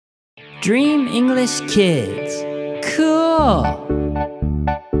Dream English Kids. Cool!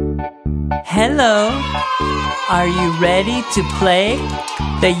 Hello! Are you ready to play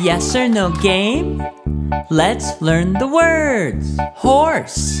the yes or no game? Let's learn the words.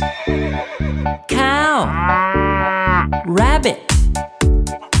 Horse, cow, rabbit,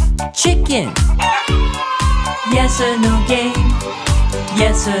 chicken. Yes or no game?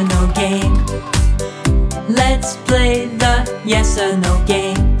 Yes or no game? Let's play the yes or no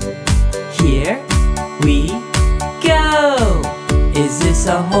game. Here we go. Is this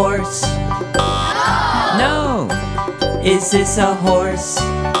a horse? No. Is this a horse?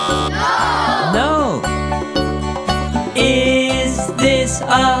 No. Is this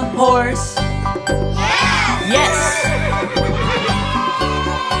a horse? Yes.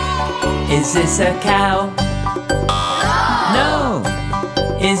 Is this a cow? No.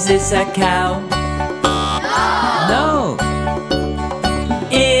 Is this a cow? No.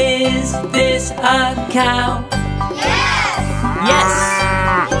 Is this a cow? Yes.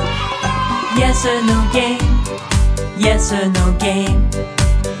 Yes or no game? Yes or no game?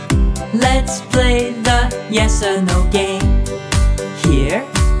 Let's play the yes or no game. Here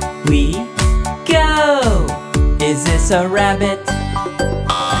we go. Is this a rabbit?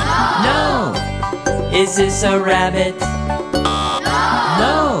 No. Is this a rabbit?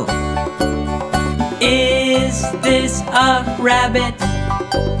 No. Is this a rabbit?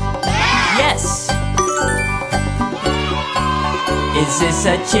 Yes. Is this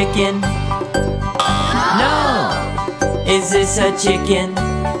a chicken? No. Is this a chicken?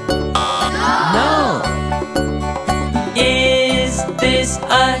 No. Is this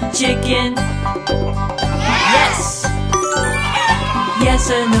a chicken? Yes. Yes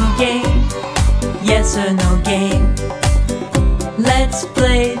or no game? Yes or no game? Let's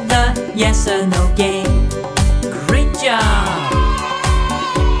play the yes or no game. Great job!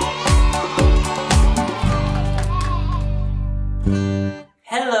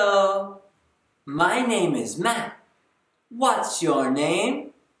 Hello, my name is Matt. What's your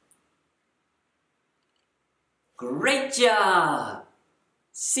name? Great job!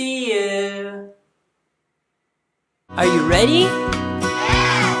 See you! Are you ready?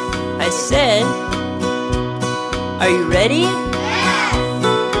 I said, are you ready?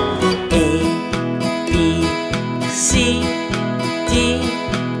 A, B, C, D,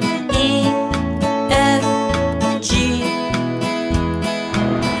 E, F, G,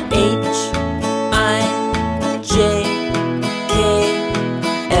 H, I, J, K,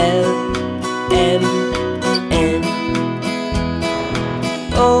 L, M, N,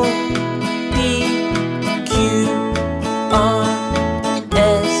 O, P, Q, R,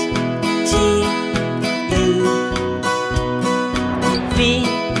 S, T, U, V,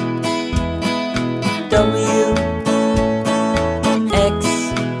 W, X,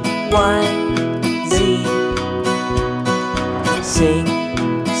 Y, Z. Sing,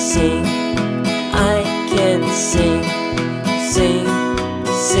 sing, I can sing, sing,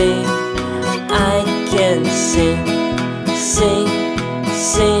 sing, I can sing, sing,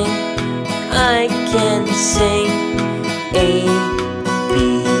 sing, I can sing. A, B,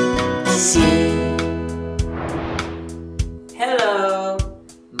 C. Hello,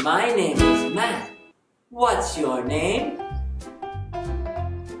 my name is Matt. What's your name?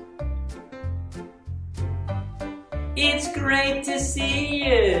 It's great to see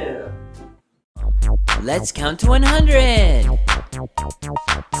you. Let's count to 100.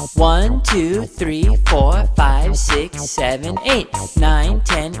 1, 2, 3, 4, 5, 6, 7, 8, 9,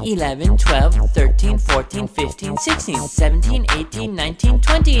 10, 11, 12, 13, 14, 15, 16, 17, 18, 19,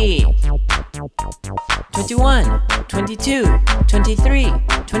 20. 21, 22, 23,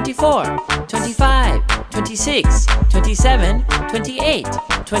 24, 25, 26, 27, 28,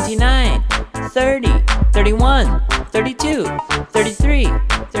 29, 30, 31, 32, 33,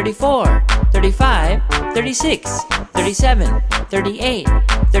 34, 35, 36, 37, 38,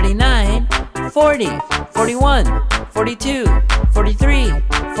 39, 40, 41, 42, 43,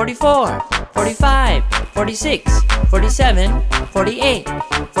 44, 45, 46, 47, 48,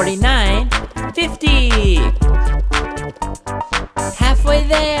 49, 50. Halfway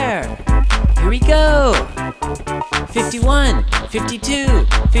there. Here we go. 51, 52,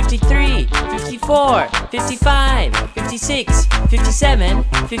 53, 54, 55, 56, 57,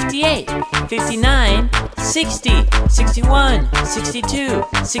 58, 59, 60, 61, 62,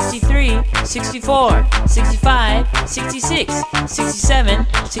 63, 64, 65, 66, 67,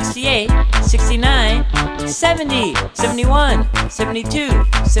 68, 69, 70, 71, 72,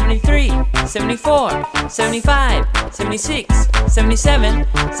 73, 74, 75, 76, 77,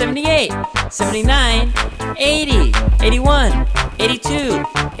 78, 79, 80, 81, 82,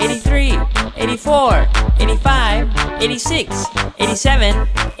 83, 86, 87,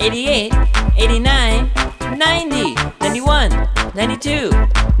 88, 89, 90, 91, 92,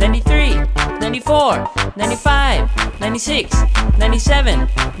 93, 94, 95, 96, 97,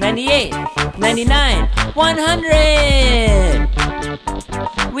 98, 99, 100!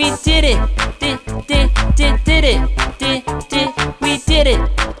 We did it! Did it! We did it!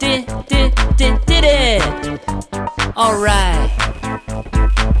 Did it! Alright!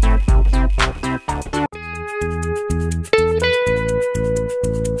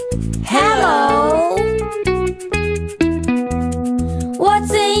 Hello!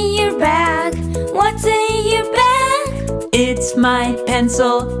 What's in your bag? What's in your bag? It's my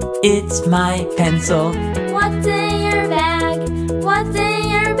pencil, it's my pencil. What's in your bag? What's in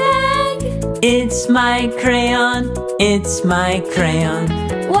your bag? It's my crayon, it's my crayon.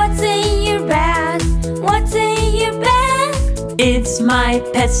 What's in your bag? What's in your bag? It's my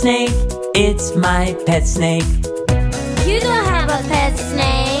pet snake, it's my pet snake. You don't have a pet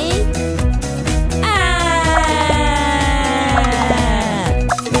snake. Ah!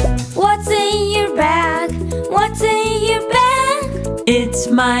 What's in your bag? What's in your bag? It's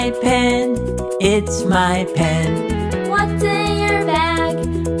my pen, it's my pen. What's in your bag?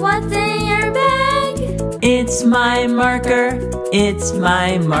 What's in your bag? It's my marker, it's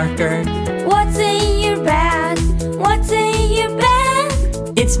my marker. What's in your bag? What's in your bag?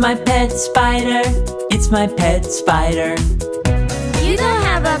 It's my pet spider, it's my pet spider. You don't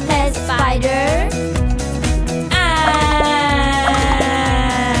have a pet spider. Ah!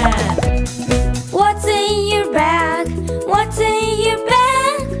 What's in your bag? What's in your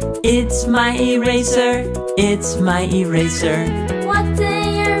bag? It's my eraser, it's my eraser. What's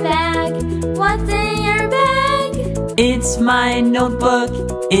in your bag? What's in your bag? It's my notebook,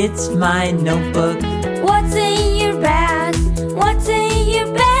 it's my notebook. What's in your bag? What's in your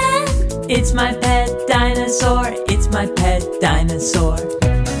bag? It's my pet dinosaur, it's my pet dinosaur.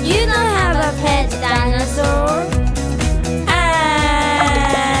 You don't have a pet dinosaur. Ah!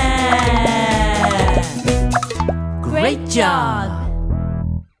 Great job!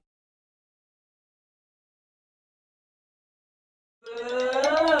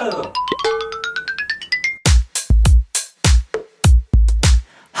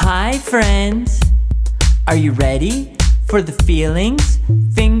 Hi friends! Are you ready for the Feelings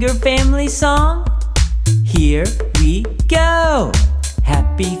Finger Family song? Here we go!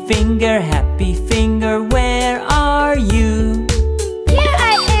 Happy finger, where are you? Here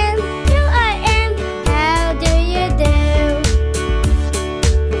I am, how do you do?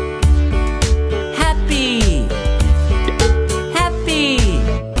 Happy!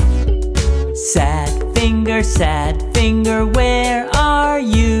 Sad finger, where are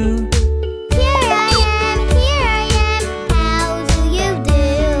you? Here I am, how do you do?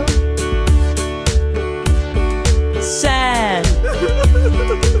 Sad!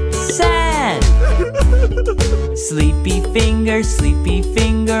 Sleepy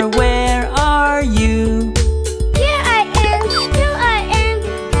finger, where are you? Here I am,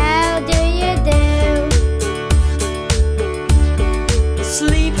 how do you do?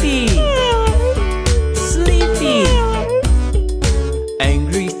 Sleepy!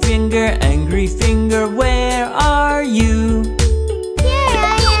 Angry finger, where are you? Here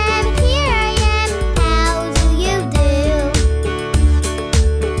I am, how do you do?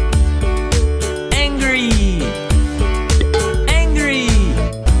 Angry!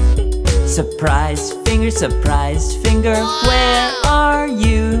 Surprise finger, where are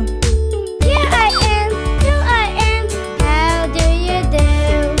you? Here I am, how do you do?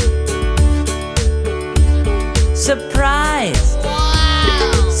 Surprise!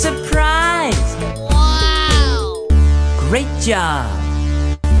 Wow! Great job!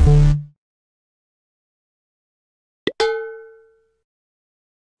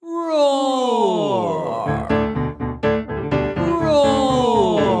 Roar!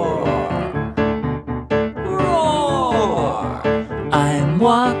 Roar! Roar! I'm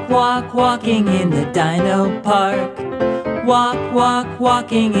walking in the dino park.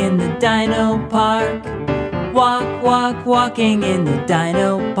 Walking in the dino park. Walking in the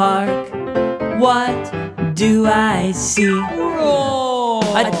dino park. What do I see? Roar!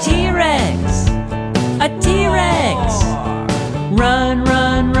 A T-Rex! A T-Rex! Run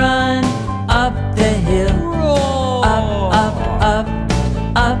up the hill. Roar!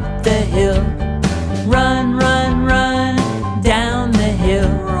 Up the hill. Run down the hill.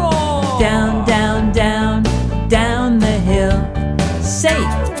 Roar! Down the hill. Safe!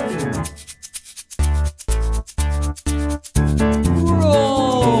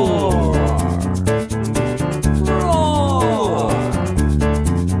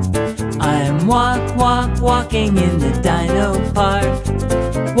 Walk, walk, walking in the dino park.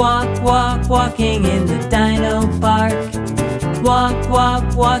 Walk, walk, walking in the dino park. Walk,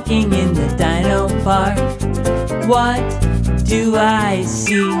 walk, walking in the dino park. What do I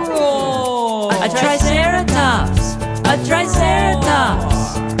see? A triceratops! A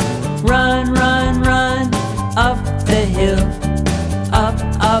triceratops! Run, run, run, up the hill. Up,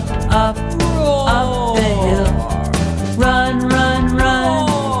 up, up, up the hill. Run, run, run,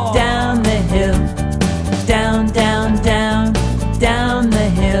 down the hill. Down, down, down, down the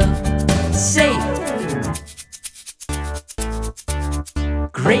hill. Safe!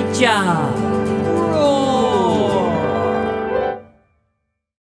 Great job!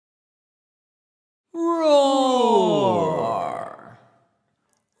 Roar!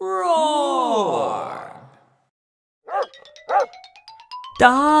 Roar!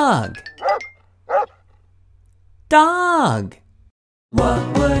 Dog! Dog!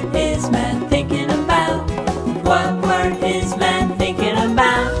 What word is man thinking about? What word is man thinking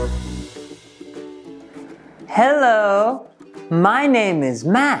about? Hello, my name is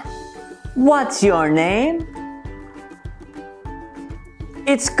Matt. What's your name?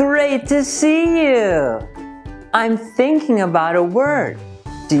 It's great to see you. I'm thinking about a word.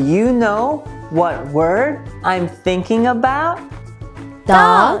 Do you know what word I'm thinking about?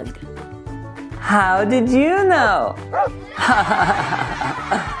 Dog. How did you know?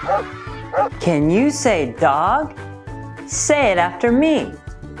 Can you say dog? Say it after me.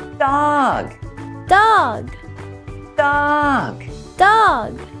 Dog. Dog. Dog.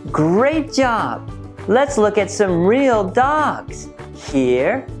 Dog. Great job. Let's look at some real dogs.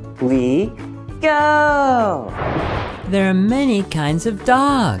 Here we go. There are many kinds of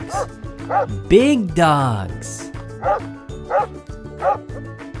dogs. Big dogs.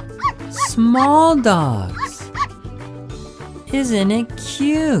 Small dogs. Isn't it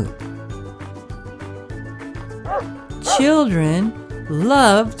cute? Children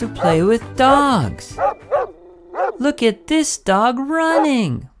love to play with dogs. Look at this dog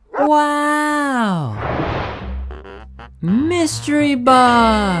running. Wow! Mystery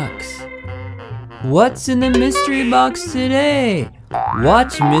box! What's in the mystery box today?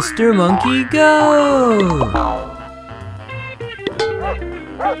 Watch Mr. Monkey go!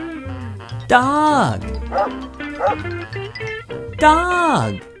 Dog!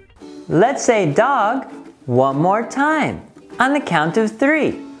 Dog! Let's say dog one more time on the count of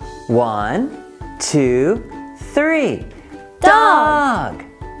 3. 1, 2, 3. Dog!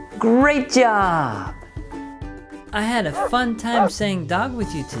 Great job! I had a fun time saying dog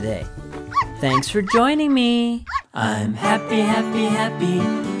with you today. Thanks for joining me. I'm happy, happy, happy,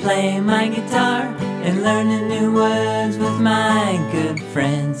 playing my guitar and learning new words with my good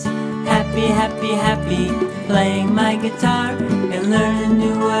friends. Happy, happy, happy, playing my guitar and learning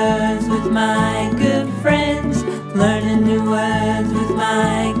new words with my good friends. Learning new words with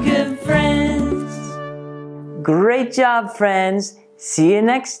my good friends. Great job, friends. See you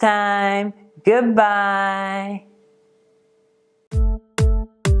next time. Goodbye.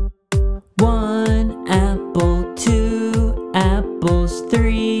 1 apple, 2 apples,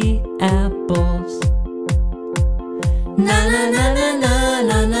 3 apples. Na na na na na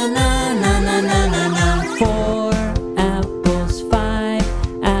na na na na na na na na. 4 apples, 5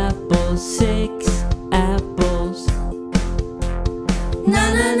 apples, 6 apples. Na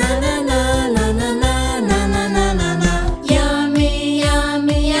na na na na na na na na na na na na. Yummy,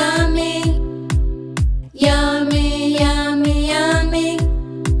 yummy, yummy. Yummy, yummy, yummy.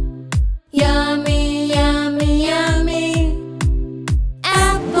 Yummy, yummy, yummy.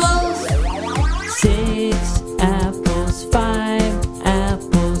 Apples. 6 apples, 5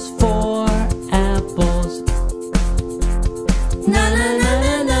 apples, 4 apples. Na na na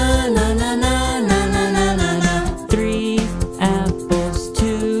na na na na na na na na na na. 3 apples,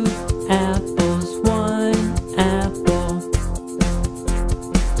 2 apples, 1 apple.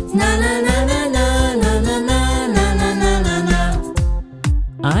 Na na na na na na na na na na na na na.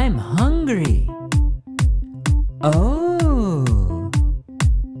 I'm hungry. Oh.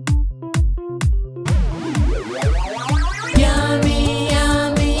 Yummy,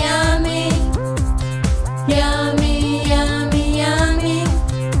 yummy, yummy. Yummy, yummy, yummy.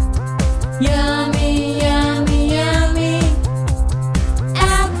 Yummy, yummy, yummy.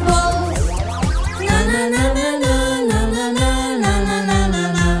 Apples. Na na na na na na na na na na na na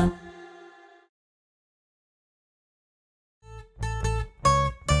na.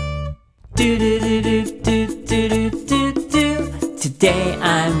 Do do do do do do do do do. Today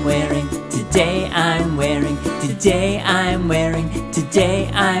I'm wearing. Today I'm wearing. Today I'm wearing. Today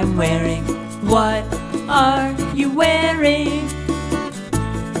I'm wearing. What are you wearing?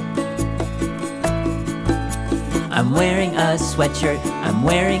 I'm wearing a sweatshirt. I'm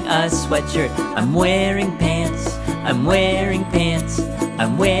wearing a sweatshirt. I'm wearing pants. I'm wearing pants.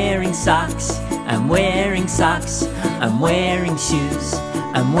 I'm wearing socks. I'm wearing socks. I'm wearing shoes.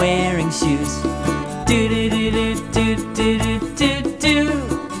 I'm wearing shoes. Do do do do do do do do.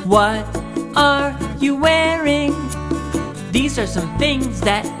 What are you wearing? These are some things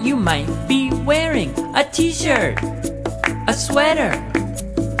that you might be wearing. A t-shirt, a sweater,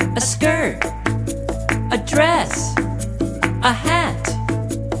 a skirt, a dress, a hat,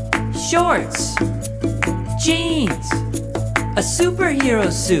 shorts, jeans, a superhero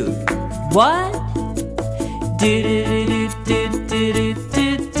suit. What? Do do do do do do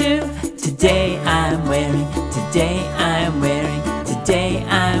do do. Today I'm wearing, today I'm wearing, today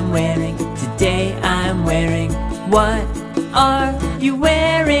I'm wearing, today I'm wearing. What are you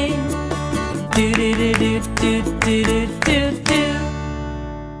wearing? Do do do do do do do do.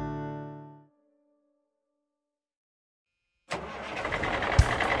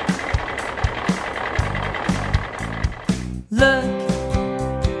 Look,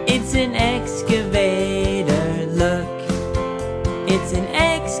 it's an excavator. Look, it's an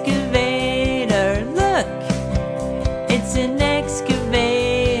excavator. Look, it's an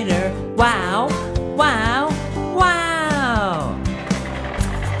excavator. Wow, wow, wow.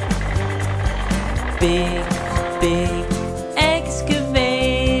 Big, big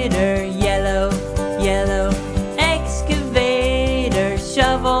excavator. Yellow, yellow excavator.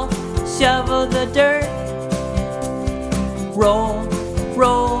 Shovel, shovel the dirt. Roll,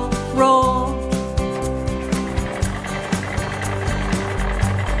 roll, roll.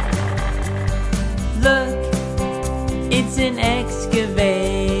 Look, it's an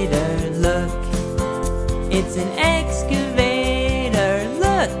excavator. Look, it's an excavator.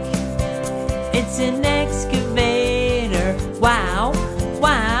 Look, it's an excavator. Wow,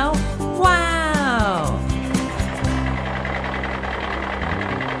 wow, wow.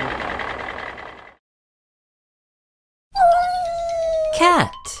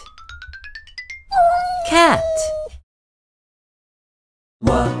 Cat, cat.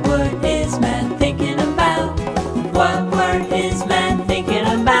 What word is man thinking about? What word is man thinking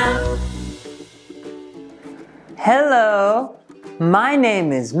about? Hello, my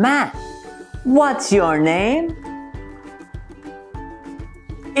name is Matt. What's your name?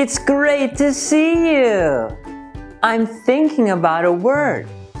 It's great to see you. I'm thinking about a word.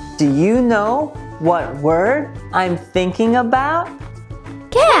 Do you know what word I'm thinking about?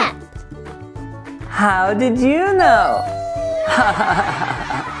 Cat. How did you know?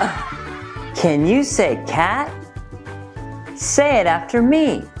 Can you say cat? Say it after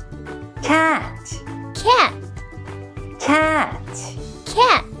me. Cat. Cat. Cat.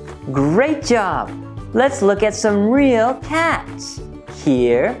 Cat. Great job. Let's look at some real cats.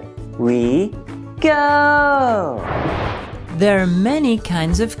 Here we go. There are many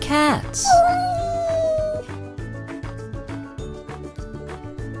kinds of cats.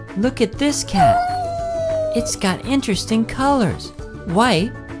 Look at this cat. It's got interesting colors,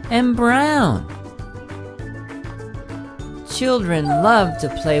 white and brown. Children love to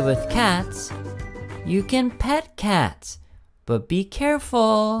play with cats. You can pet cats, but be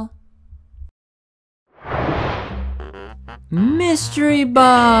careful. Mystery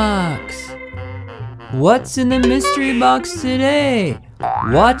box! What's in the mystery box today?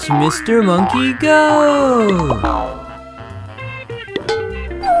 Watch Mr. Monkey go!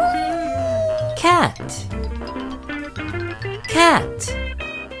 Cat. Cat.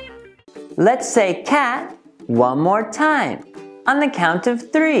 Let's say cat one more time on the count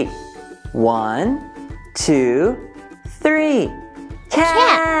of 3. 1, 2, 3.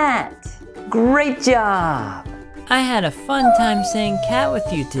 Cat. Great job. I had a fun time saying cat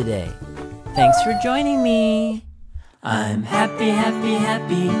with you today. Thanks for joining me. I'm happy, happy,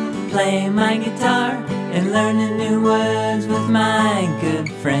 happy, playing my guitar and learning new words with my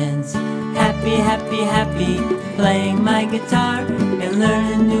good friends. Happy, happy, happy, playing my guitar and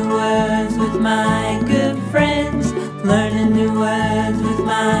learning new words with my good friends. Learning new words with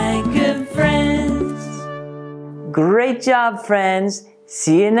my good friends. Great job, friends.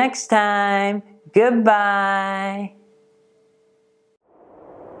 See you next time. Goodbye.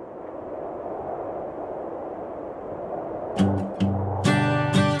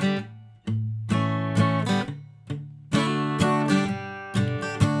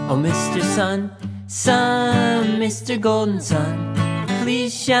 Oh, Mr. Sun, Sun, Mr. Golden Sun,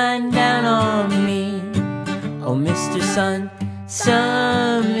 please shine down on me. Oh, Mr. Sun,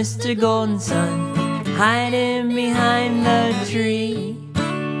 Sun, Mr. Golden Sun, hiding behind the tree.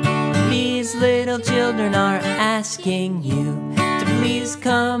 These little children are asking you to please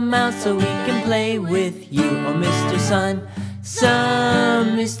come out so we can play with you. Oh, Mr. Sun,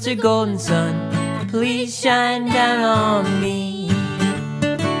 Sun, Mr. Golden Sun, please shine down on me.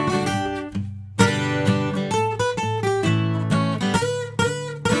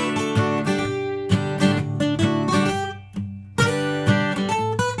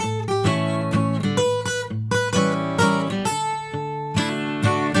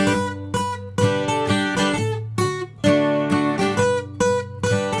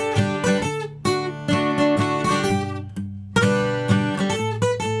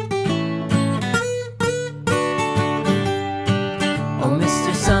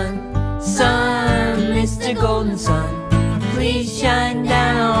 Golden sun, please shine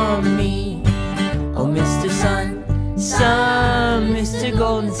down on me. Oh, Mr. Sun, Sun, Mr.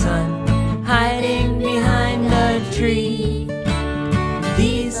 Golden Sun, hiding behind the tree.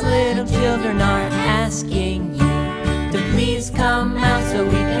 These little children are asking you to please come out so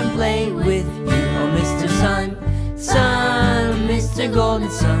we can play with you. Oh, Mr. Sun, Sun, Mr. Golden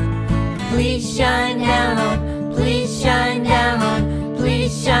Sun, please shine down on, please shine down on,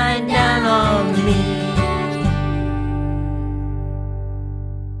 please shine down on me.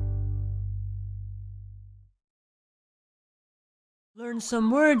 Learn some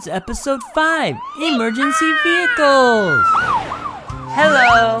words, episode 5, emergency vehicles.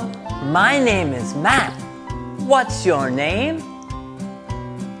 Hello, my name is Matt. What's your name?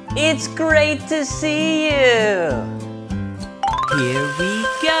 It's great to see you. Here we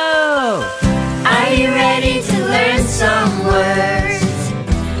go. Are you ready to learn some words?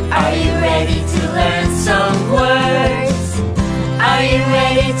 Are you ready to learn some words? Are you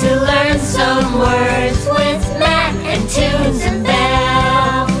ready to learn some words with Matt and Tunes and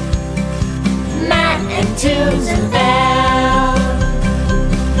Bell? Matt and Tunes and Bell.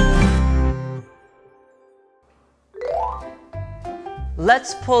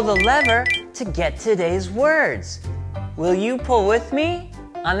 Let's pull the lever to get today's words. Will you pull with me?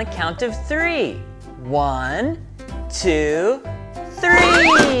 On the count of 3. 1, 2,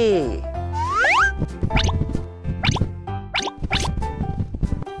 3.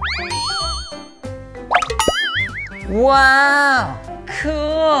 Wow,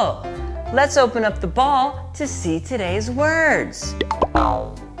 cool. Let's open up the ball to see today's words.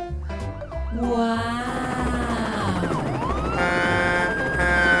 Wow.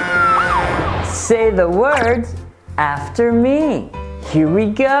 Say the words after me. Here we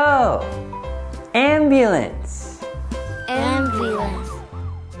go. Ambulance. Ambulance.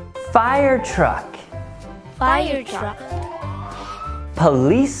 Fire truck. Fire truck.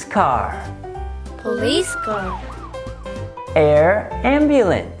 Police car. Police car. Air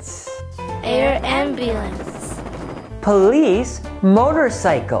ambulance. Air ambulance. Police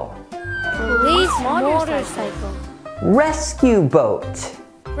motorcycle. Police motorcycle. Rescue boat.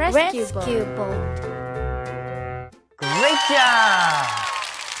 Rescue boat. Great job!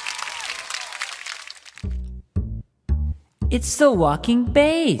 It's the walking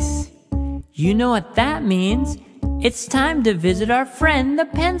base. You know what that means. It's time to visit our friend the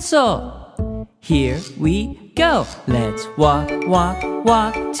pencil. Here we go. Let's walk, walk,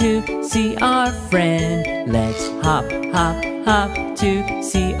 walk to see our friend. Let's hop, hop, hop to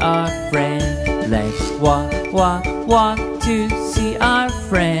see our friend. Let's walk, walk, walk to see our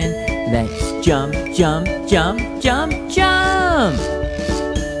friend. Let's jump, jump, jump, jump, jump.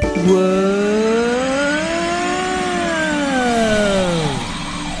 Whoa!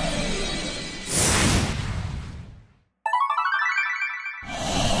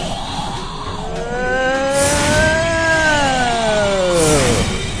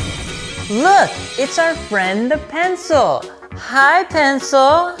 Look, it's our friend the pencil. Hi,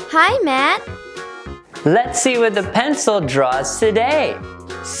 pencil. Hi, Matt. Let's see what the pencil draws today.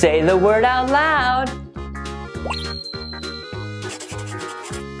 Say the word out loud.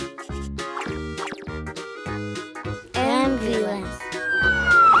 Ambulance.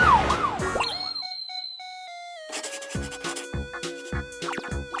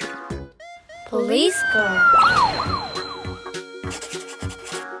 Police car.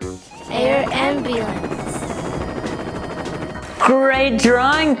 Air ambulance. Great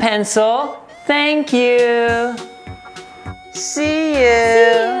drawing, pencil. Thank you. See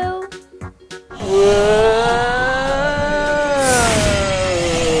you. Whoa.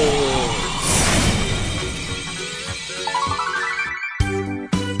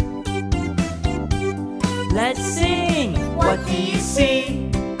 Let's sing. What do you see?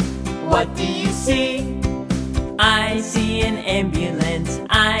 What do you see? I see an ambulance.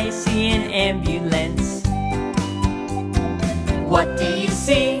 I see an ambulance. What do you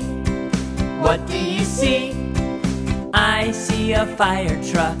see? What do you see? I I see a fire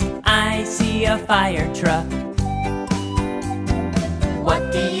truck. I see a fire truck.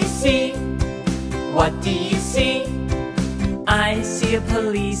 What do you see? What do you see? I see a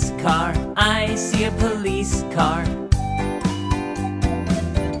police car. I see a police car.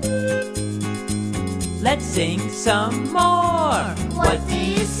 Let's sing some more. What do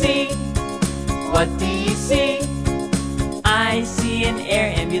you see? What do you see? I see an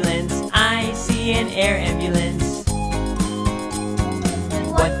air ambulance. I see an air ambulance.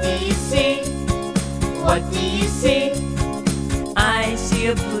 What do you see? What do you see? I see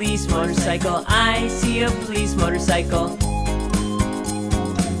a police motorcycle. I see a police motorcycle.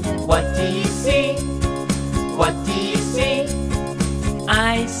 What do you see? What do you see?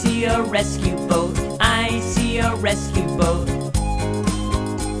 I see a rescue boat. I see a rescue boat.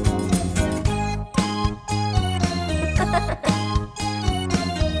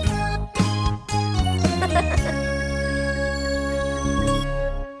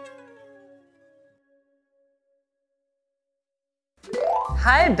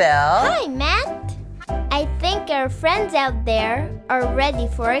 Hi, Belle. Hi, Matt. I think our friends out there are ready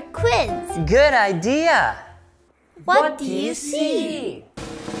for a quiz. Good idea. What do you see?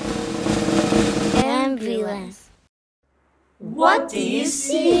 Ambulance. What do you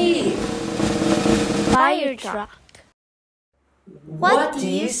see? Fire truck. What do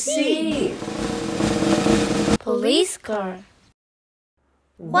you see? Police car.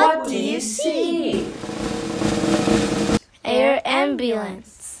 What do you see? Air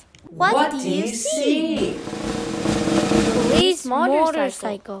ambulance. What do you see? Police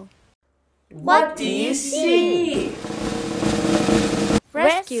motorcycle. What do you see?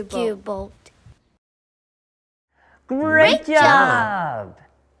 Rescue boat. Great job.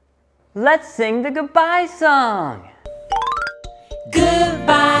 Let's sing the goodbye song.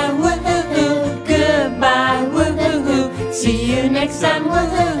 Goodbye, woo-hoo-hoo. Goodbye, woo-hoo-hoo. See you next time,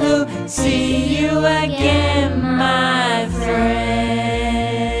 woo-hoo-hoo. See you again, my friend.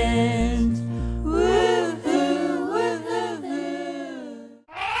 Woo-hoo, woo-hoo-hoo.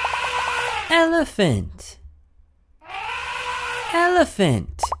 Elephant.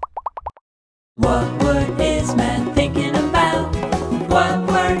 Elephant. What word is man thinking about? What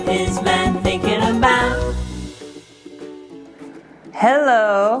word is man thinking about?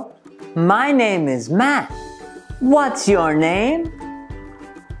 Hello, my name is Matt. What's your name?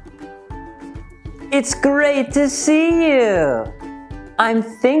 It's great to see you. I'm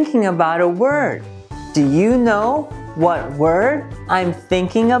thinking about a word. Do you know what word I'm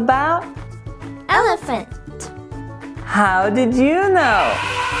thinking about? Elephant. How did you know?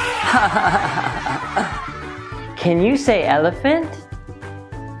 Can you say elephant?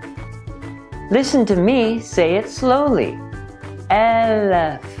 Listen to me say it slowly.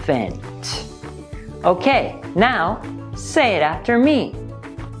 Elephant. Okay, now say it after me.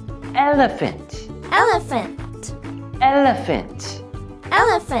 Elephant. Elephant. Elephant.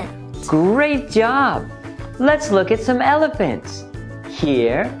 Elephant. Great job. Let's look at some elephants.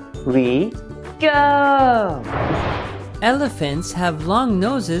 Here we go. Elephants have long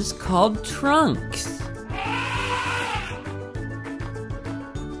noses called trunks.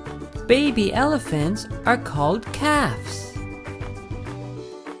 Baby elephants are called calves.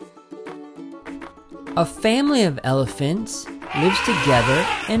 A family of elephants lives together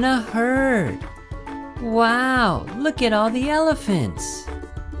in a herd. Wow, look at all the elephants.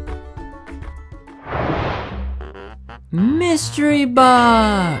 Mystery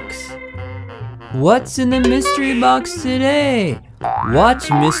box! What's in the mystery box today? Watch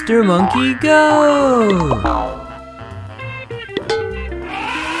Mr. Monkey go!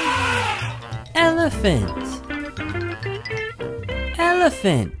 Elephant.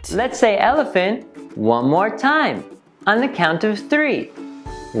 Elephant. Let's say elephant one more time on the count of 3.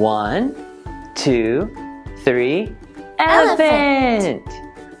 1, 2, 3. Elephant!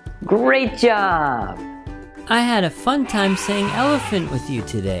 Great job! I had a fun time saying elephant with you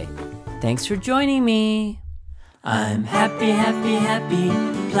today. Thanks for joining me. I'm happy, happy, happy,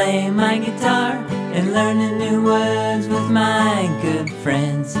 playing my guitar and learning new words with my good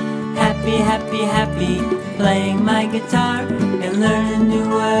friends. Happy, happy, happy, playing my guitar and learning new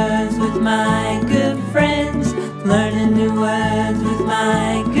words with my good friends. Learning new words with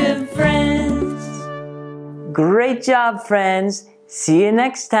my good friends. Great job, friends. See you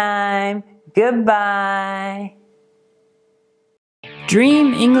next time. Goodbye.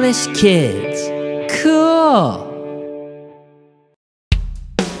 Dream English Kids. Cool.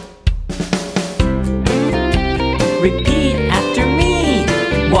 Repeat after me.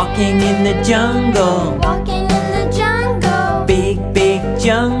 Walking in the jungle. Walking in the jungle. Big, big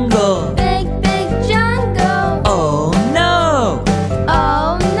jungle. Big, big jungle. Oh no.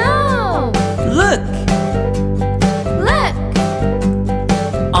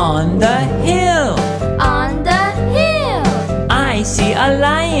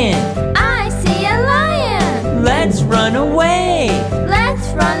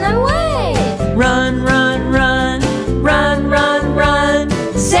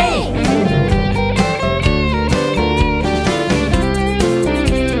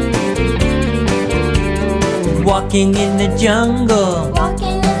 Walking in the jungle.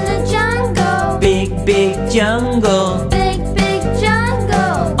 Walking in the jungle. Big, big jungle. Big, big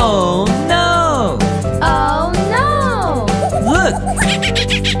jungle. Oh no! Oh no! Look!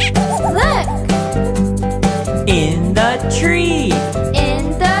 Look! In the tree. In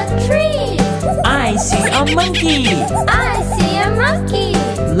the tree. I see a monkey. I see a monkey.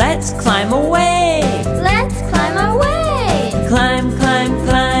 Let's climb away. Let's climb away. Climb, climb,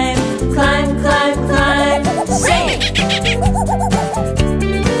 climb. Climb, climb, climb. Say!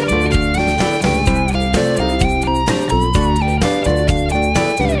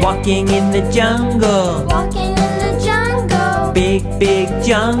 Walking in the jungle. Walking in the jungle. Big, big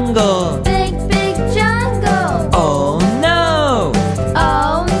jungle. Big, big jungle. Oh no!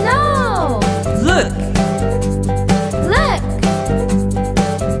 Oh no! Look! Look!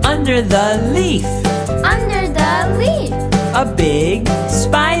 Under the leaf. Under the leaf. A big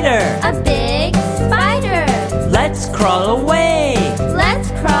spider. A big spider. Let's crawl away. Let's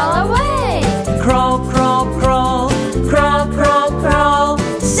crawl away. Crawl, crawl, crawl. Crawl, crawl, crawl.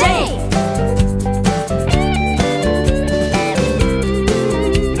 Say!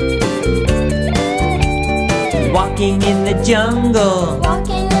 Walking in the jungle.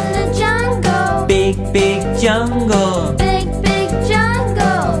 Walking in the jungle. Big, big jungle. Big, big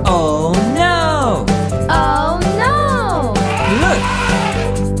jungle. Oh no! Oh no! Look!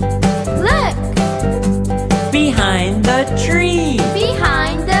 Look! Behind the tree.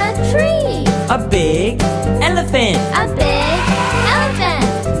 Behind the tree. A big elephant. A big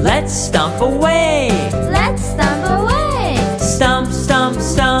elephant. Let's stomp away. Let's stomp away. Stomp, stomp,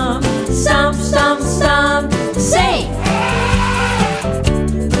 stomp. Stomp, stomp, stomp. Say!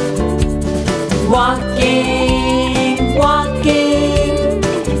 Walking, walking,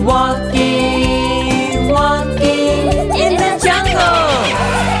 walking, walking in the jungle.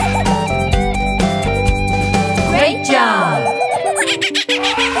 Great job!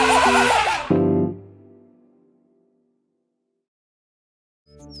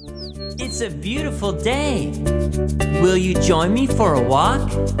 It's a beautiful day. Will you join me for a walk?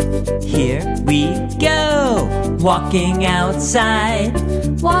 Here we go. Walking outside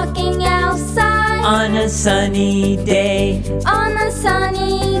Walking outside on a sunny day. on a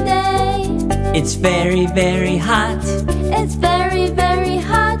sunny day. It's very, very hot, It's very, very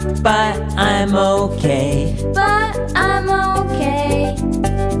hot, but I'm okay. but I'm okay.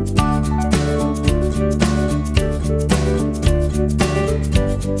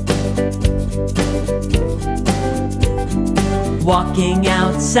 Walking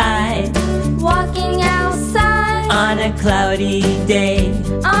outside Walking outside on a cloudy day.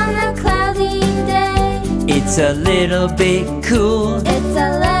 on a cloudy day. It's a little bit cool, It's a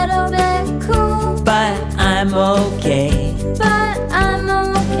little bit cool, but I'm okay. but I'm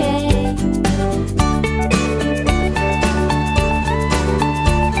okay.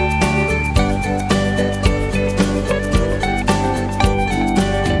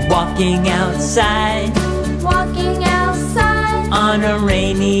 Walking outside Walking outside on a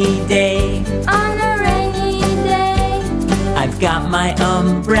rainy day. on a rainy day. I've got my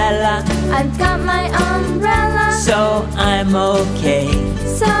umbrella, I've got my umbrella, so I'm okay.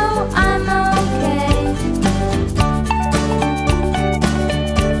 so I'm okay.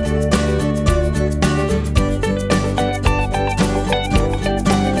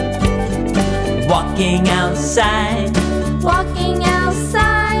 Walking outside Walking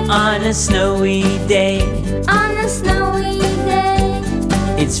outside on a snowy day. on a snowy day.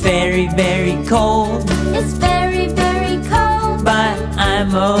 It's very, very cold, It's very, very cold, but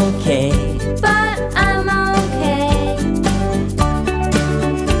I'm okay. but I'm okay.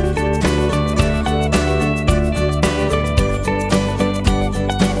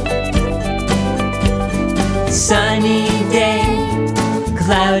 Sunny day,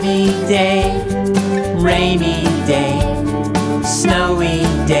 cloudy day, rainy day, snowy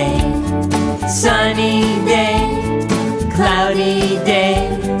day. Sunny day, cloudy day,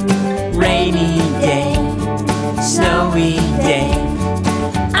 rainy day, snowy day.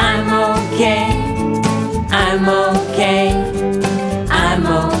 I'm okay, I'm okay, I'm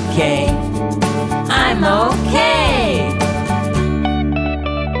okay, I'm okay.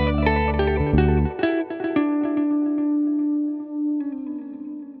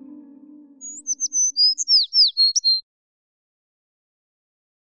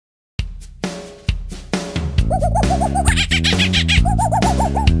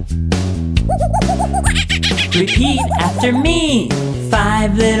 Repeat after me.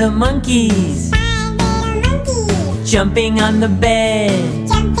 5 little monkeys jumping on the bed.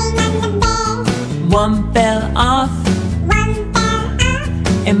 One fell off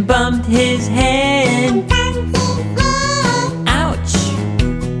and bumped his head.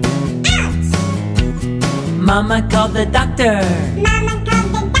 Mama called the doctor. Mama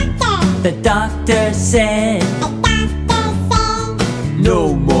called the doctor. The doctor said,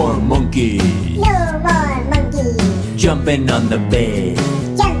 No more monkeys No more monkeys jumping on the bed.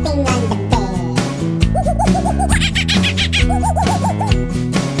 jumping on the bed.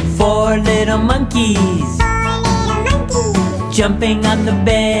 4 little monkeys 4 little monkeys jumping on the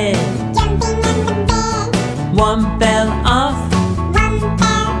bed. jumping on the bed. One fell off One fell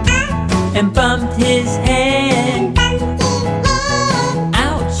off and bumped his head. and bumped his head.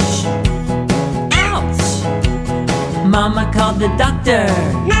 Ouch! Ouch! Mama called the doctor.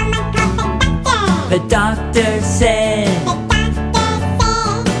 Mama called the doctor. The doctor said, The doctor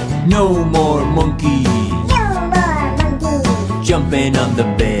said, No more monkeys no more monkeys jumping on the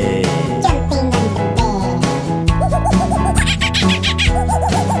bed. jumping on the bed.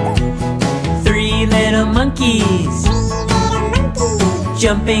 3 little monkeys 3 little monkeys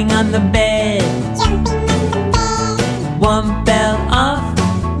jumping on the bed. jumping on the bed. One fell off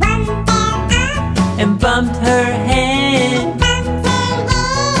One fell off and bumped her head. and bumped her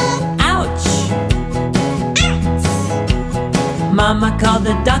head. Ouch! Ouch! Mama called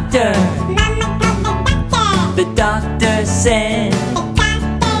the doctor. Mama called the doctor. The doctor said, The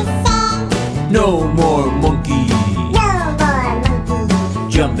doctor said, No more monkeys no more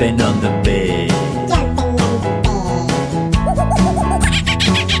monkeys jumping on the bed. jumping on the bed.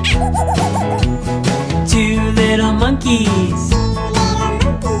 2 little monkeys 2 little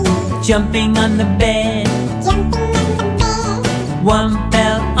monkeys jumping on the bed. jumping on the bed. One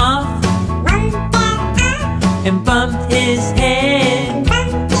fell off One fell off and bumped his head. and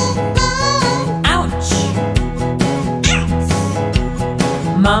bumped his head. Ouch! Ouch!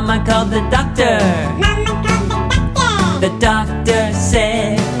 Mama called the doctor. Mama called the doctor. The doctor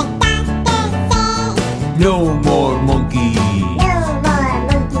said, The doctor said, No more monkeys no more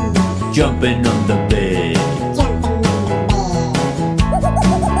monkeys jumping on the bed. jumping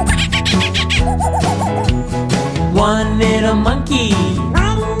on the bed. 1 little monkey 1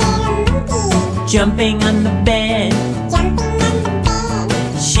 little monkey jumping on the bed. jumping on the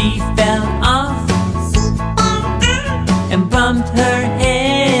bed. She fell off She fell off and bumped her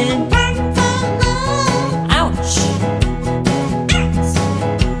head. and bumped her head. Ouch! Ouch!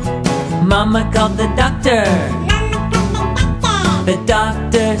 Mama called the doctor. Mama called the doctor. The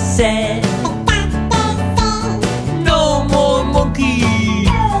doctor said, The doctor said, No more monkeys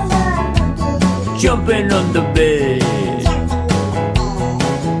no more monkeys jumping on the bed.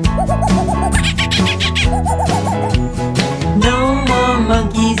 no more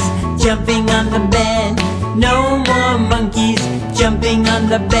monkeys jumping on the bed. No more monkeys jumping on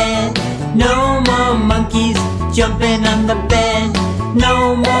the bed. No more monkeys jumping on the bed.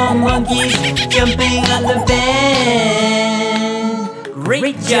 No more monkeys jumping on the bed.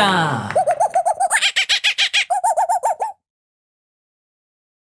 Great job!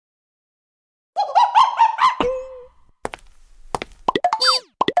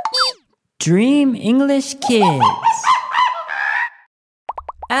 Dream English Kids.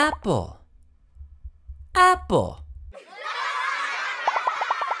 Apple. Apple.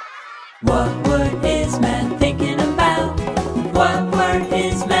 What word is man thinking about? What word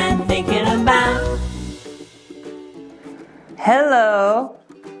is man thinking about? Hello,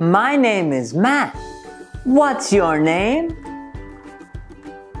 my name is Matt. What's your name?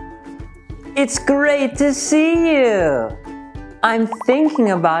 It's great to see you. I'm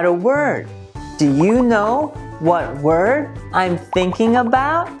thinking about a word. Do you know what word I'm thinking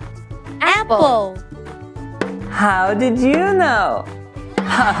about? Apple. How did you know?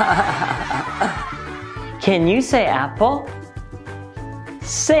 Can you say apple?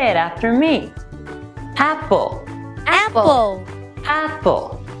 Say it after me. Apple. Apple.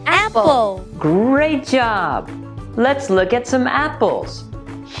 Apple. Apple. Great job. Let's look at some apples.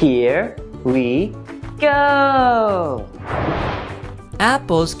 Here we go.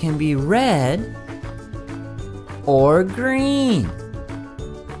 Apples can be red or green.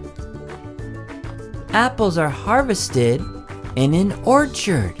 Apples are harvested in an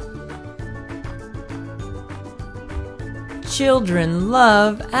orchard. Children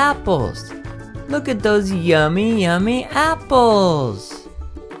love apples. Look at those yummy, yummy apples.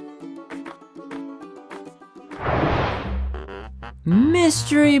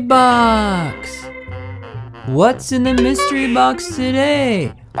 Mystery box. What's in the mystery box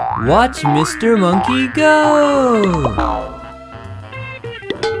today? Watch Mr. Monkey go.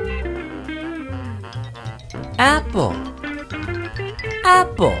 Apple.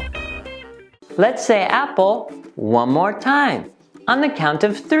 Apple. Let's say apple one more time on the count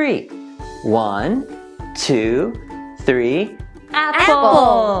of 3. 1, 2, 3.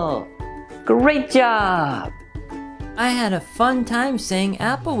 Apple. Great job. I had a fun time saying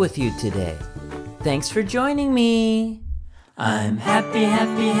apple with you today. Thanks for joining me. I'm happy,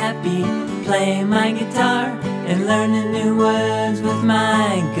 happy, happy, playing my guitar and learning new words with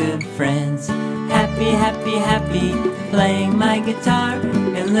my good friends. Happy, happy, happy, playing my guitar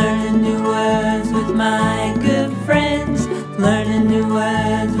and learning new words with my good friends. Learning new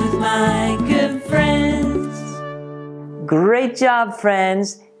words with my good friends. Great job,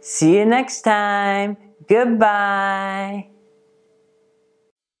 friends. See you next time. Goodbye.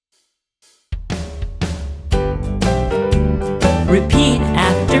 Repeat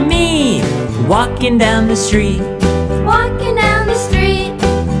after me. Walking down the street. Walking down the street.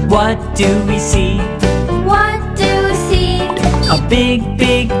 What do we see? What do we see? A big,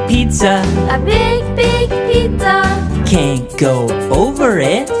 big pizza. A big, big pizza. Can't go over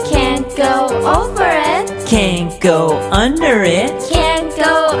it. Can't go over it. Can't go under it. Can't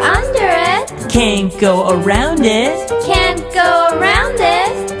go under it. Can't go around it. Can't go around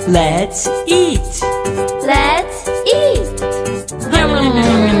it. Let's eat. Let's eat.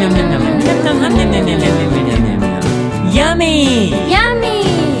 Yummy! Yummy!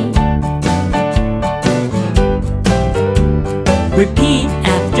 Repeat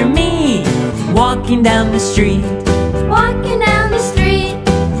after me. Walking down the street. Walking down the street.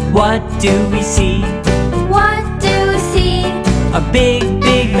 What do we see? What do we see? A big,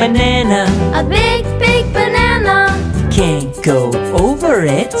 big banana. A big, big banana. Can't go over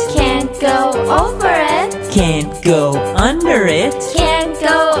it. Can't go over it. Can't go under it. Can't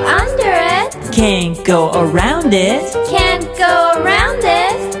go under it. Can't go around it. Can't go around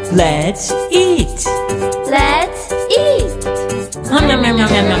it. Let's eat. Let's eat.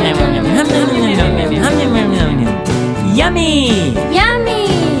 Yummy! Yummy!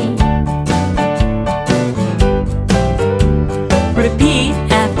 Repeat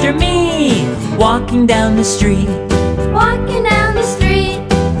after me. Walking down the street. Walking down the street.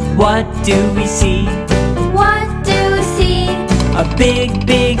 What do we see? What do we see? A big,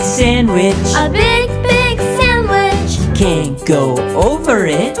 big sandwich. A big, big sandwich. Can't go over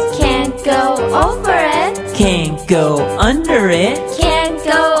it. Can't go over it. Can't go under it. Can't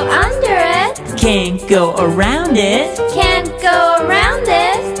go under it. Can't go around it. Can't go around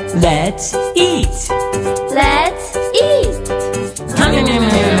it. Let's eat. Let's eat.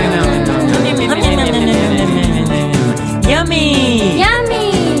 Yummy! Yummy!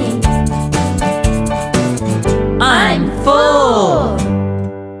 I'm full!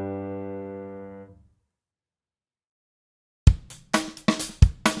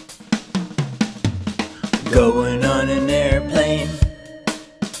 Going on an airplane.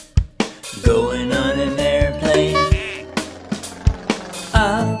 Going on an airplane.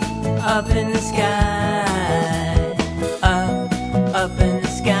 Up in the sky. Up in the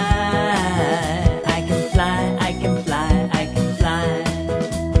sky. I can fly, I can fly, I can fly.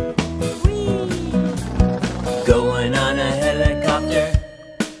 Whee! Going on a helicopter.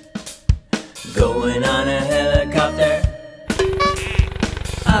 Going on a helicopter.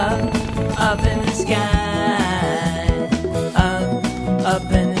 Up in the sky.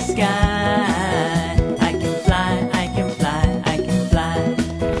 Up in the sky. I can fly, I can fly, I can fly.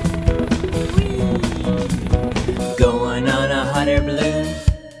 Whee! Going on a hot air balloon.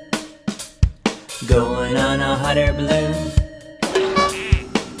 Going on a hot air balloon.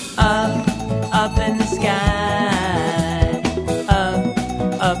 Up in the sky.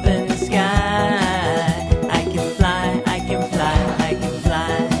 Up in the sky. I can fly, I can fly, I can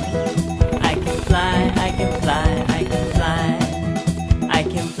fly. I can fly, I can fly, I can fly. I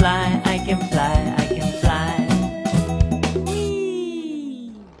can fly, I can fly, I can fly.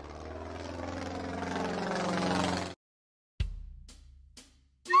 Whee!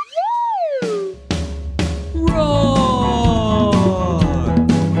 Roar!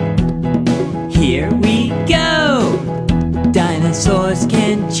 Here we go! Dinosaurs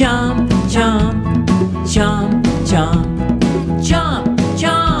can jump, jump, jump, jump, jump,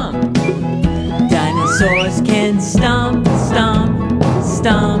 jump. Dinosaurs can stomp, stomp,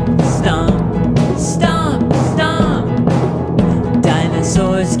 stomp, stomp, stomp, stomp.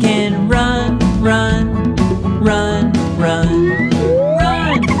 Dinosaurs can run, run, run, run,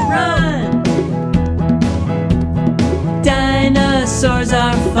 run, run. Dinosaurs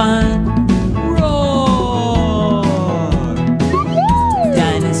are fun. Roar!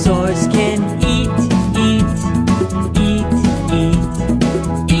 Dinosaurs can eat, eat, eat, eat,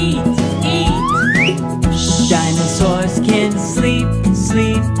 eat, eat. Dinosaurs can sleep,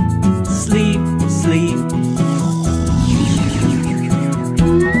 sleep, sleep, sleep.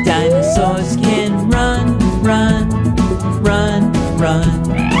 Dinosaurs can run, run, run, run,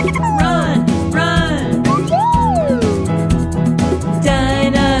 run, run.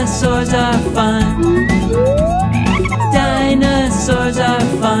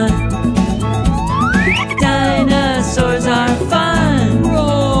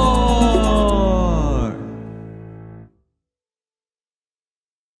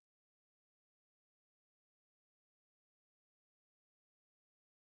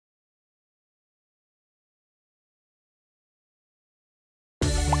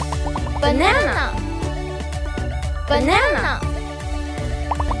 banana, banana.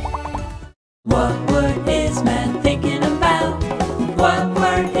 What word is man thinking about? What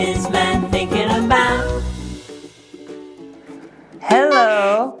word is man thinking about?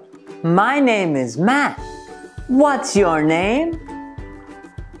 Hello, my name is Matt. What's your name?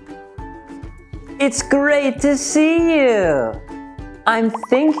 It's great to see you. I'm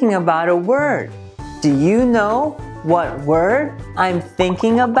thinking about a word. Do you know what word I'm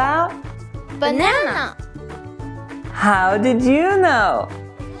thinking about? Banana, How did you know?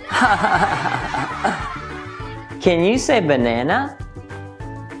 Can you say banana?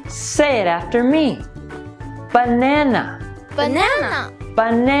 Say it after me. Banana, banana,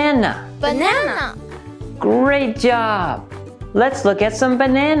 banana. banana. Great job! Let's look at some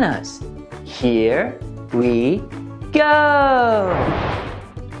bananas. Here we go!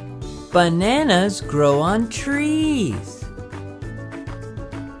 Bananas grow on trees.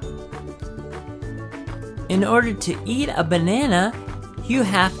 In order to eat a banana, you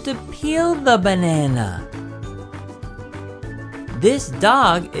have to peel the banana. This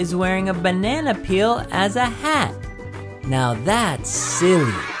dog is wearing a banana peel as a hat. Now that's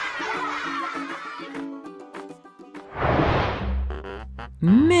silly.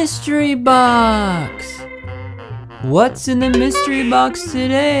 Mystery box! What's in the mystery box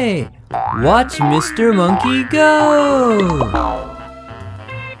today? Watch Mr. Monkey go!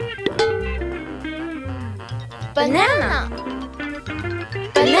 Banana,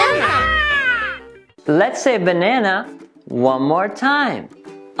 banana. Let's say banana one more time.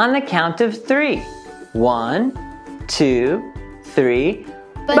 On the count of 3. 1, 2, 3.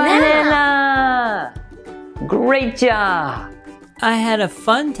 Banana! Great job! I had a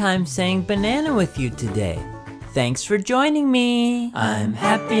fun time saying banana with you today. Thanks for joining me. I'm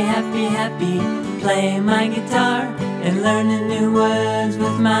happy, happy, happy, playing my guitar and learning new words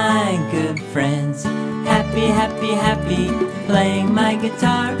with my good friends. Happy, happy, happy, playing my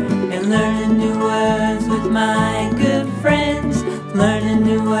guitar and learning new words with my good friends. Learning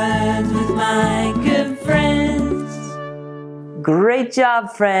new words with my good friends. Great job,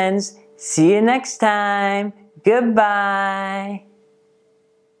 friends. See you next time. Goodbye.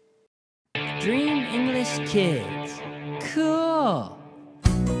 Dream English Kids. Cool.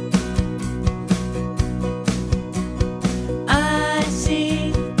 I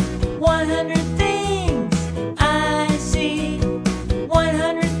see 100 things. I see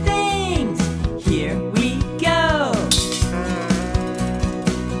 100 things. Here we go.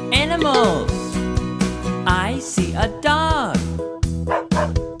 Animals. I see a dog.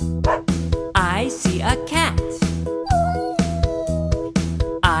 I see a cat.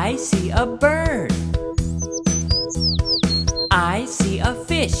 I see a bird. I see a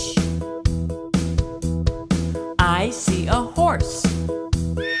fish. I see a horse.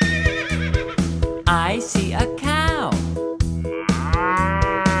 I see a cow.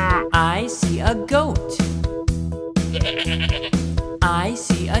 I see a goat. I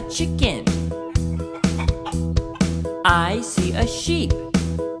see a chicken. I see a sheep.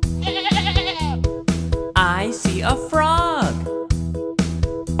 I see a frog.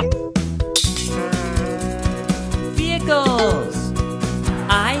 Vehicles.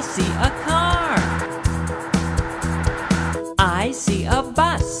 I see a car. I see a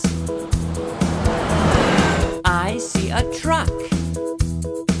bus. I see a truck.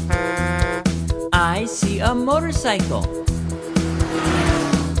 I see a motorcycle.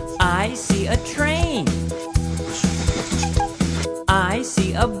 I see a train. I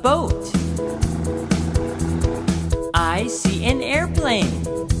see a boat. I see an airplane.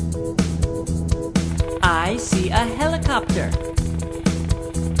 I see a helicopter.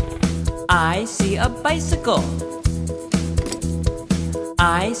 I see a bicycle.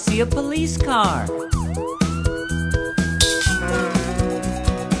 I see a police car.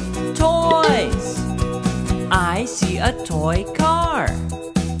 Toys. I see a toy car.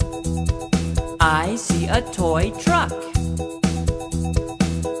 I see a toy truck.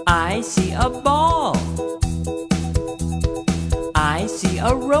 I see a ball. I see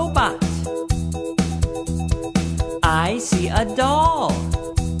a robot. I see a doll.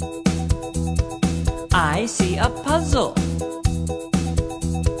 I see a puzzle.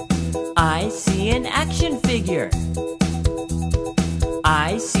 I see an action figure.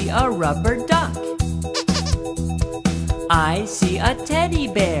 I see a rubber duck. I see a teddy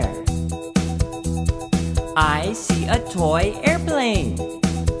bear. I see a toy airplane.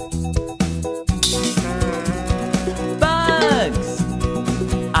 Bugs.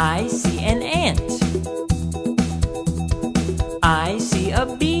 I see an ant. I see a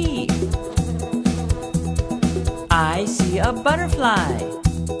bee. I see a butterfly.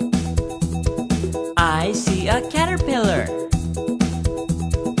 caterpillar.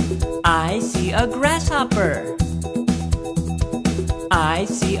 I see a grasshopper. I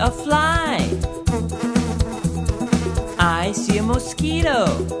see a fly. I see a mosquito.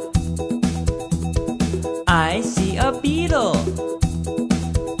 I see a beetle.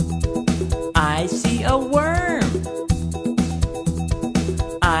 I see a worm.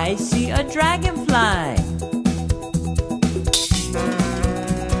 I see a dragonfly.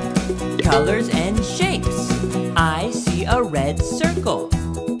 Colors and shapes. I see a red circle.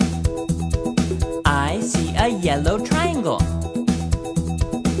 I see a yellow triangle.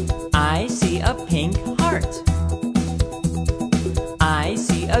 I see a pink heart. I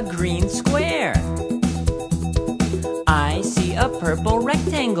see a green square. I see a purple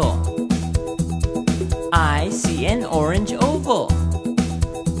rectangle. I see an orange oval.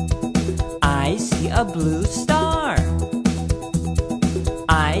 I see a blue star.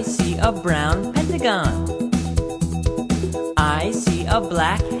 I see a brown pentagon. I see a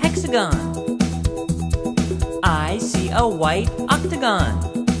black hexagon. I see a white octagon.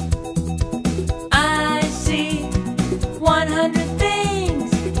 I see 100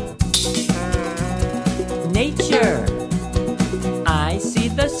 things. Nature. I see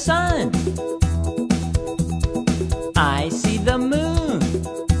the sun. I see the moon.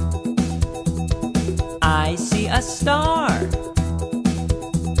 I see a star.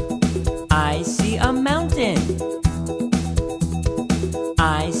 I see a mountain.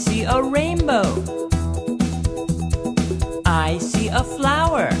 I see a rainbow. I see a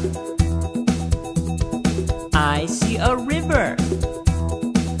flower. I see a river.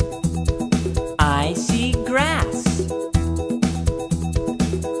 I see grass.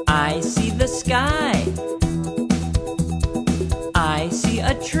 I see the sky. I see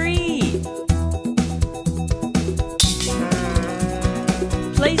a tree.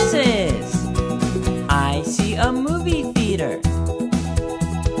 Places. I see a movie theater.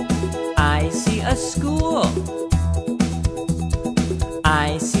 I see a school.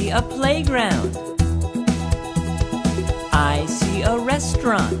 I see a playground. I see a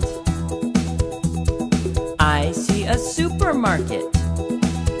restaurant. I see a supermarket.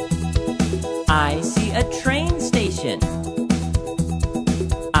 I see a train station.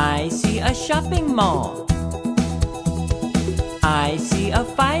 I see a shopping mall. I see a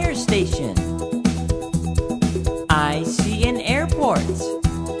fire station. I see an airport.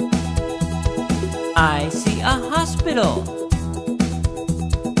 I see a hospital.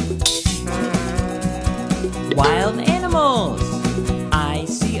 Wild animals. I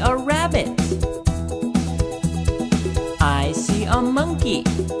see a rabbit. I see a monkey.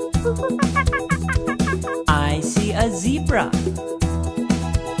 I see a zebra.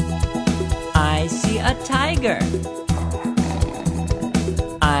 I see a tiger.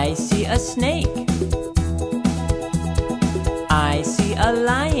 I see a snake. I see a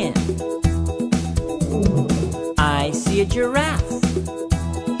lion. I see a giraffe.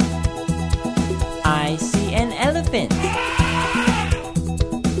 I see an elephant.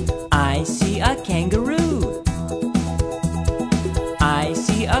 I see a kangaroo. I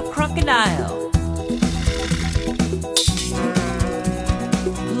see a crocodile.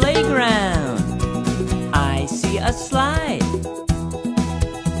 Playground. I see a slide.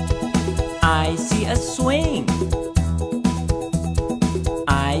 I see a swing.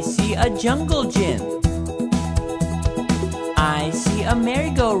 I see a jungle gym. I see a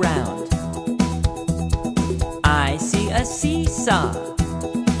merry-go-round. I see a seesaw.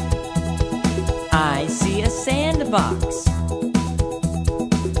 I see a sandbox.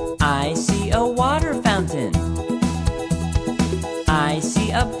 I see a water fountain. I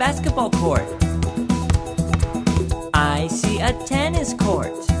see a basketball court. I see a tennis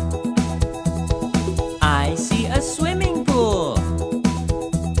court. I see a swimming pool.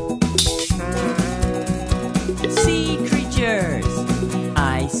 Sea creatures.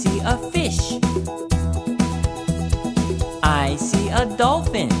 I see a fish. I see a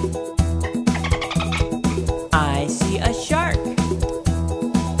dolphin. I see a shark.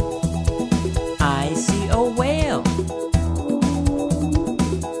 I see a whale.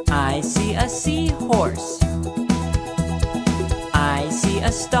 I see a seahorse. I see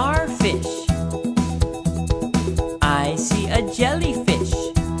a starfish. I see a jellyfish.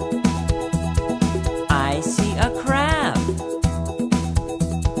 I see a crab.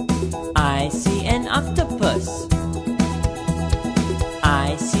 I see an octopus.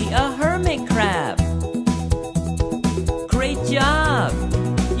 I see a hermit crab. Great job!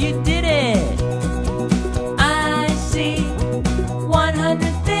 You did it! I see 100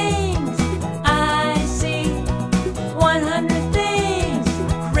 things. I see 100 things.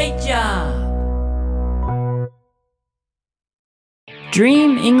 Great job!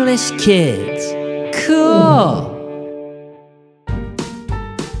 Dream English Kids. Cool!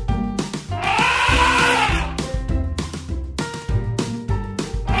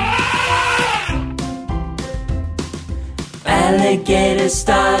 Alligator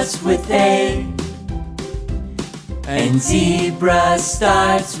starts with A, and zebra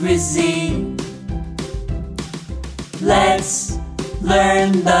starts with Z. Let's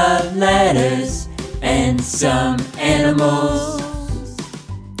learn the letters and some animals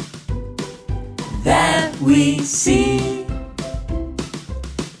that we see.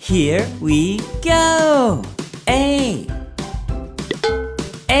 Here we go. A.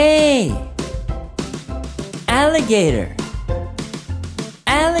 Alligator.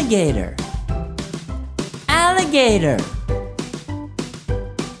 Alligator. Alligator.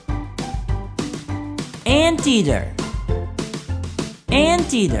 Anteater.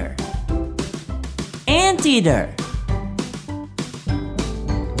 Anteater. Anteater.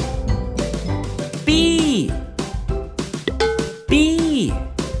 Bee. Bee.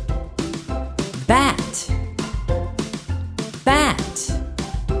 Bat. Bat.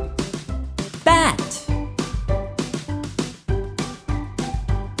 Bat.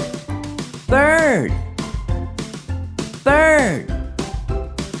 Bird. Bird.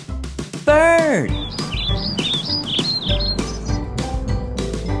 Bird.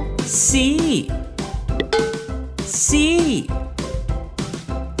 C. C.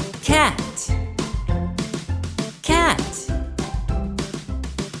 Cat. Cat.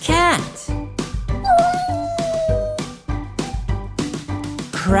 Cat.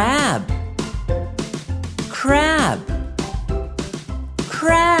 Crab. Crab.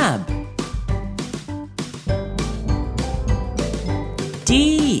 Crab.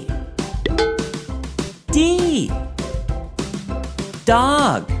 D. D.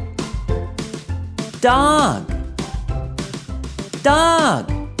 Dog. Dog. Dog.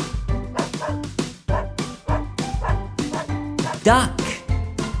 Duck.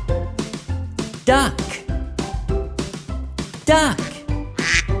 Duck. Duck.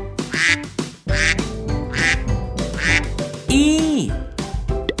 E.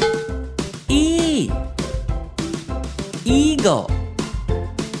 E. Eagle.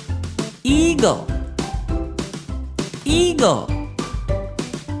 Eagle. Eagle.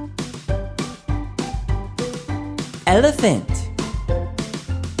 Elephant.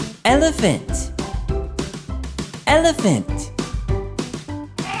 Elephant. Elephant.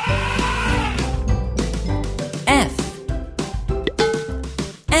 F.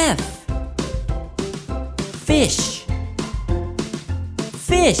 F. Fish.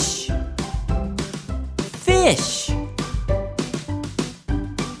 Fish. Fish.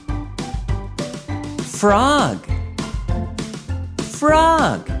 Frog.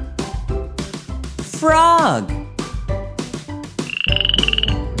 Frog. Frog.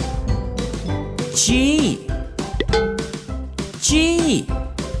 G. G.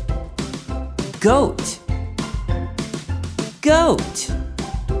 Goat. Goat.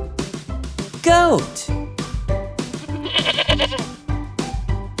 Goat.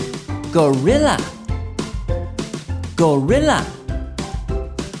 Gorilla. Gorilla.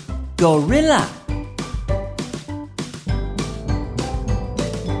 Gorilla.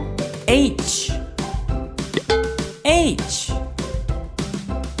 H. H.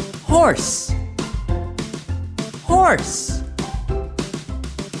 Horse. Horse.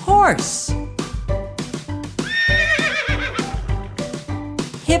 Horse.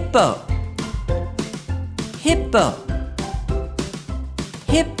 Hippo. Hippo.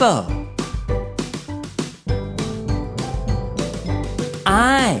 Hippo.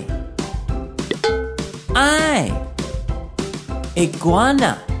 I.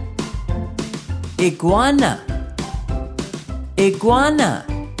 Iguana. Iguana. Iguana.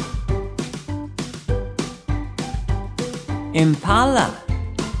 Impala.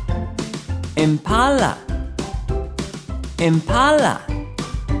 Impala. Impala.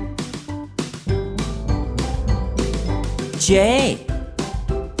 J.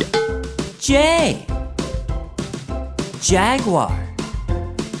 J. Jaguar.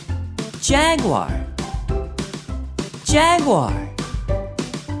 Jaguar. Jaguar.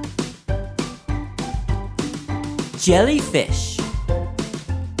 Jellyfish.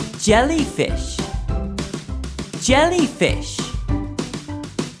 Jellyfish. Jellyfish.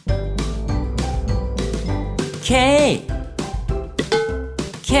 K.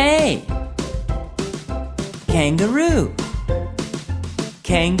 K. Kangaroo.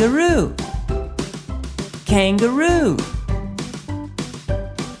 Kangaroo. Kangaroo.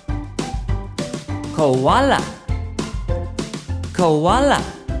 Koala. Koala.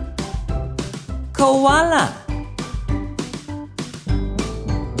 Koala.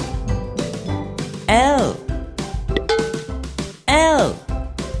 L. L.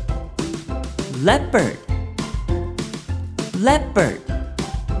 Leopard. Leopard.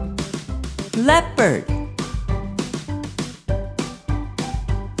 Leopard.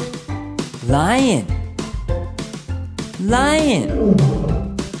 Lion. Lion.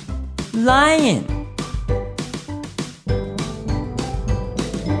 Lion.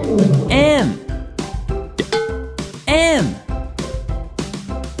 M. M.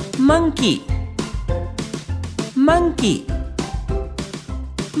 Monkey. Monkey.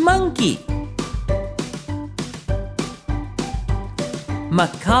 Monkey.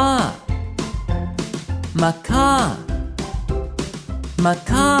 Macaw. Macaw.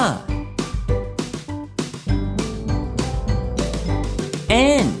 Macaw.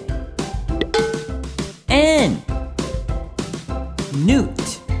 N. N.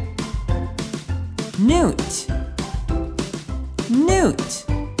 Newt. Newt. Newt.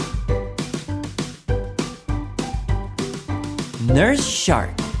 Nurse shark.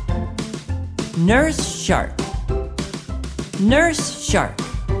 Nurse shark. Nurse shark.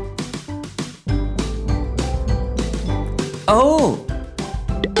 O.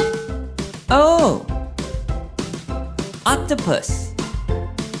 O. Octopus.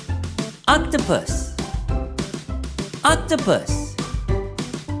 Octopus. Octopus.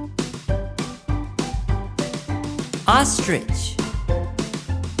 Ostrich.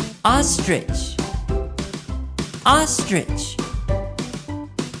 Ostrich. Ostrich.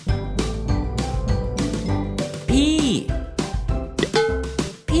 P.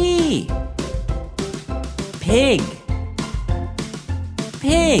 P. Pig.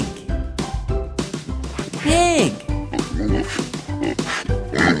 Pig. Pig.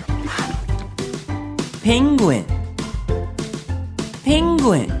 Penguin.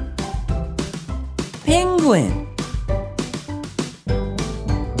 Penguin. Penguin.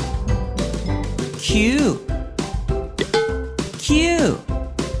 Q. Q.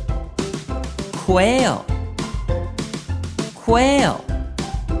 Quail. Quail.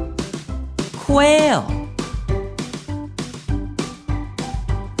 Quail.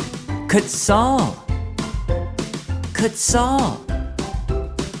 Quetzal. Quetzal.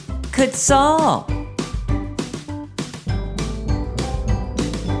 Quetzal.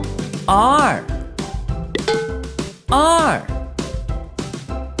 R. R.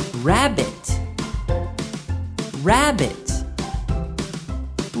 Rabbit. Rabbit.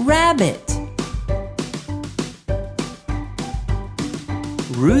 Rabbit.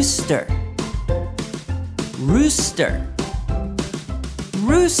 Rooster. Rooster.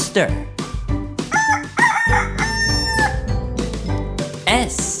 Rooster.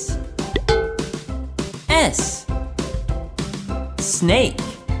 S. S. Snake.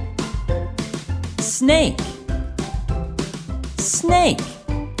 Snake. Snake.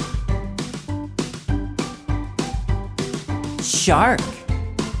 Shark.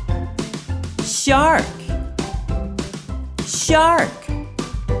 Shark. Shark.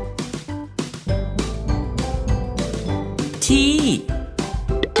 T.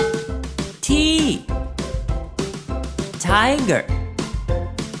 T. Tiger.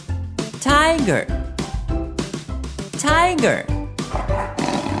 Tiger. Tiger.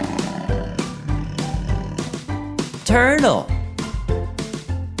 Turtle.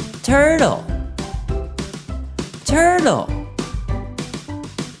 Turtle. Turtle.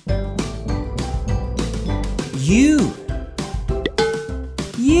 U.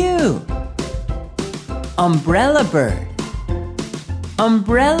 U. Umbrella bird.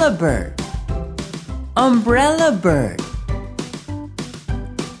 Umbrella bird. Umbrella bird.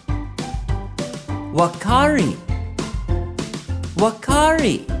 Wakari.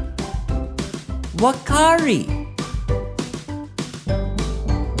 Wakari. Wakari.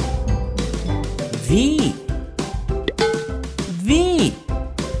 V. V.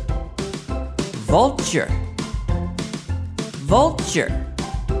 Vulture. Vulture.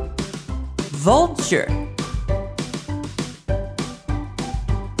 Vulture.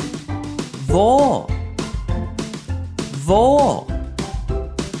 Vole. Vole.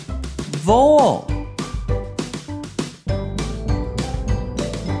 Vole.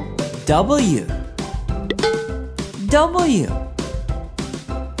 W. W.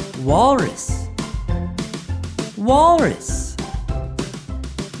 Walrus. Walrus.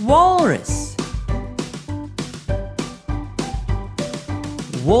 Walrus.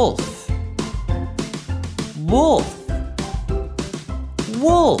 Wolf. Wolf.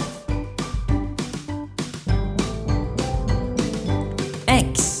 Wolf.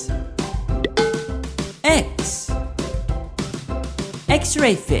 X. X.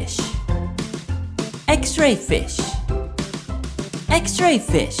 X-ray fish. X-ray fish. X-ray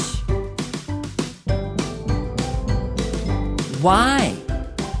fish. Y.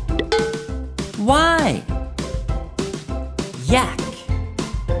 Y. Yak.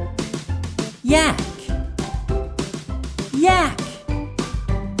 Yak. Yak.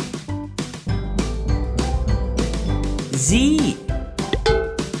 Z.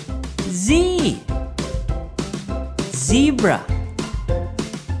 Z. Zebra.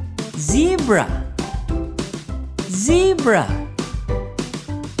 Zebra. Zebra.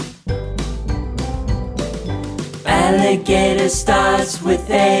 Alligator starts with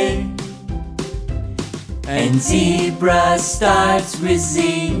A, and zebra starts with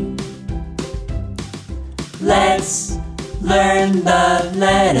Z. Let's learn the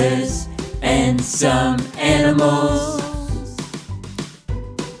letters and some animals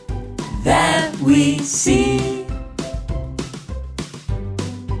that we see.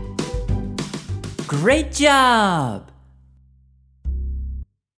 Great job!